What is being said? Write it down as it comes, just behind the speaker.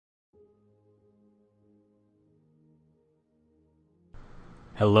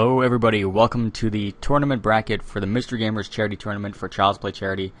Hello everybody, welcome to the tournament bracket for the MreGamers charity tournament for Child's Play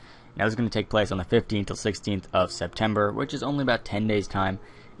charity. Now this is going to take place on the 15th till 16th of September, which is only about 10 days time.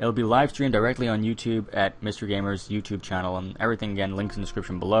 It'll be live streamed directly on YouTube at MreGamers YouTube channel, and everything again links in the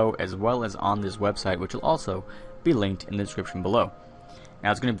description below, as well as on this website, which will also be linked in the description below.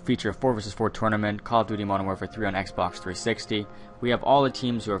 Now it's going to feature a 4 vs 4 tournament, Call of Duty Modern Warfare 3 on Xbox 360. We have all the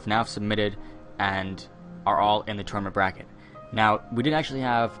teams who have now submitted and are all in the tournament bracket. Now, we did actually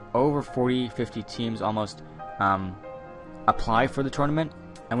have over 40-50 teams almost apply for the tournament,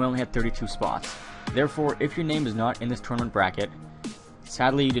 and we only had 32 spots. Therefore, if your name is not in this tournament bracket,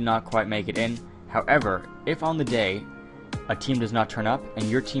 sadly you did not quite make it in. However, if on the day a team does not turn up and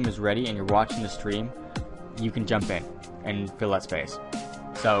your team is ready and you're watching the stream, you can jump in and fill that space.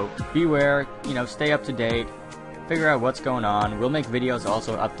 So beware, stay up to date, figure out what's going on. We'll make videos,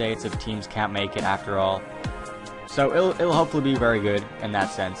 also updates if teams can't make it after all. So it'll hopefully be very good in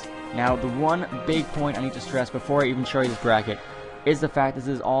that sense. Now, the one big point I need to stress before I even show you this bracket is the fact this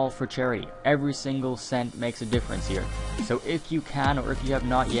is all for charity. Every single cent makes a difference here. So if you can, or if you have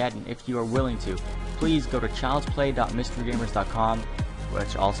not yet, and if you are willing to, please go to childsplay.mregamers.com,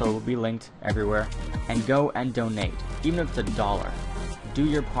 which also will be linked everywhere, and go and donate. Even if it's $1, do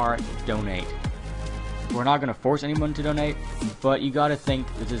your part, donate. We're not going to force anyone to donate, but you got to think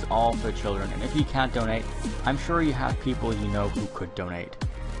this is all for children. And if you can't donate, I'm sure you have people you know who could donate.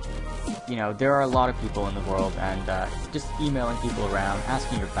 There are a lot of people in the world, and just emailing people around,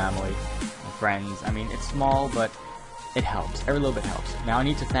 asking your family and friends. I mean, it's small, but it helps. Every little bit helps. Now, I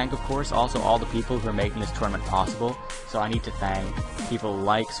need to thank, of course, also all the people who are making this tournament possible. So I need to thank people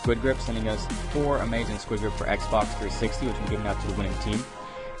like SquidGrip, sending us 4 amazing SquidGrip for Xbox 360, which we're giving out to the winning team.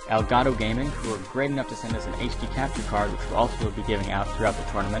 Gato Gaming, who are great enough to send us an HD capture card, which we'll also be giving out throughout the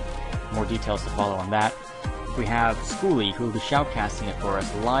tournament. More details to follow on that. We have Schoolyy, who will be shoutcasting it for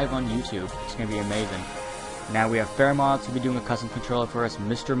us live on YouTube. It's going to be amazing. Now we have FairModz, who will be doing a custom controller for us.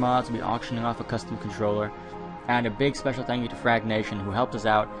 MreModz will be auctioning off a custom controller. And a big special thank you to FraggedNation, who helped us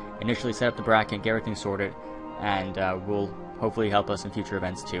out, initially set up the bracket, get everything sorted, and will hopefully help us in future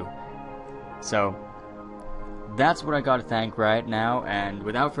events too. So that's what I got to thank right now, and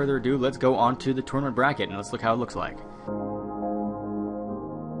without further ado, let's go on to the tournament bracket and let's look how it looks like.